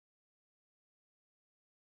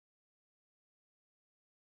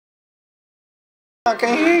I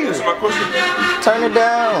can't hear you. Answer my question. Turn it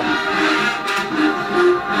down.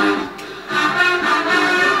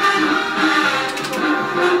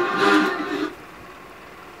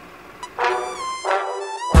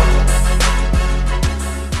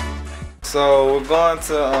 So we're going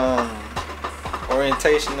to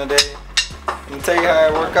orientation today. Let me tell you how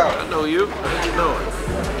it work out. I know you. How you doing?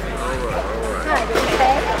 Alright.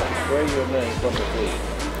 Where your name coming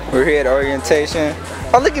from? We're here at orientation.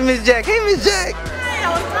 Oh, look at Miss Jack. Hey, Miss Jack. Hey,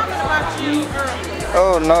 I was talking about you earlier.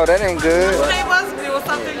 Oh no, that ain't good. It was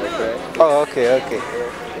something good. Oh, okay.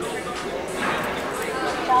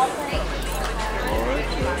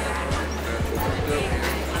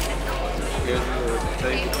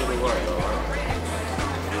 Take it to the right, alright?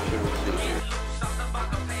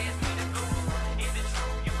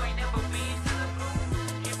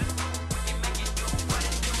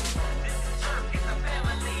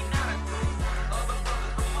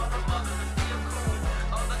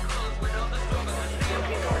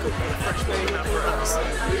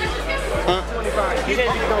 Huh? 25. You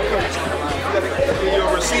can't be no coach. You gotta get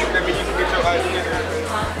your receipt. That means you can get your ID in there.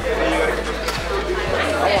 And then you gotta get your.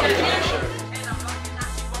 I want to finish.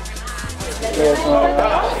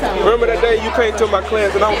 Remember that day you came to my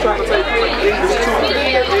class and I was trying to take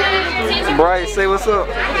English 2. Bryce, say what's up.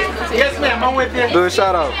 Yes, ma'am. I'm with you. Do a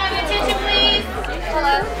shout out. Attention, please.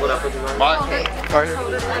 Hello. What up, Mike? Right here.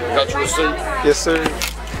 Got your receipt? Yes, sir.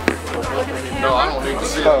 No, I don't need to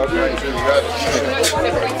see it. Oh, okay.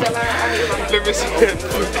 Let me see that.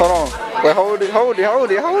 Hold on. Wait, hold it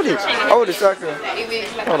so I can.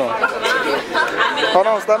 Hold on. Hold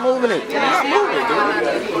on, stop moving it. I'm not moving,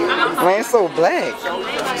 dude. Man, it's so black.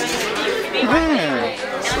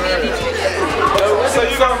 So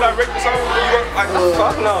you gonna direct the song?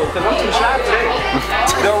 Fuck no, because I'm too shy for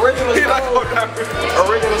that. The original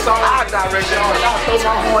song, I direct it on. I'll throw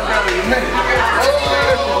my horn down in a minute.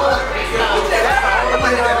 The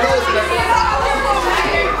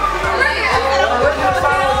original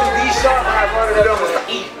song was in D sharp, I brought it up was the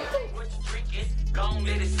E.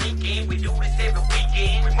 We do this every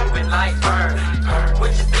weekend. We're moving like bird. What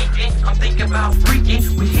you thinking? I'm thinking about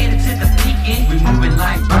freaking. We headed to the weekend. We're moving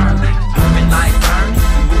like bird. Moving like bird.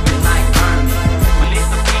 Moving like bird. We lit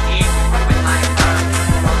the weekend. We're moving like bird.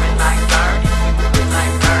 Moving like bird. Moving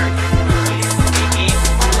like bird. We lit the weekend.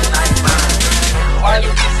 We're moving like bird. All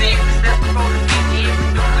you can say is that's before the weekend.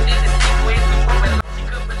 We're doing it in the sequence. We're moving like you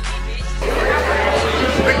couldn't believe it.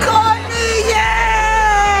 Record me,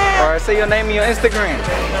 yeah! Alright, say your name and your Instagram.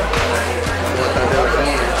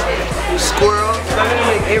 Squirrel.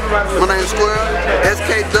 My name is Squirrel.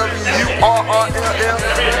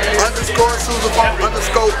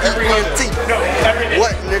 SKWURRLL_Sousaphone_ENT.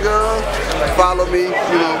 What, nigga? Follow me,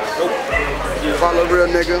 you know. Follow real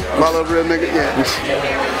nigga. Follow real nigga, yeah.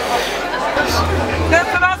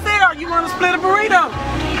 That's what I said. Or you want to split a burrito?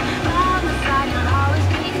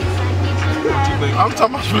 I'm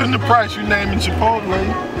talking about splitting the price. You naming Chipotle.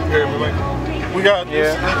 Yeah. We got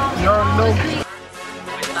this. You already know.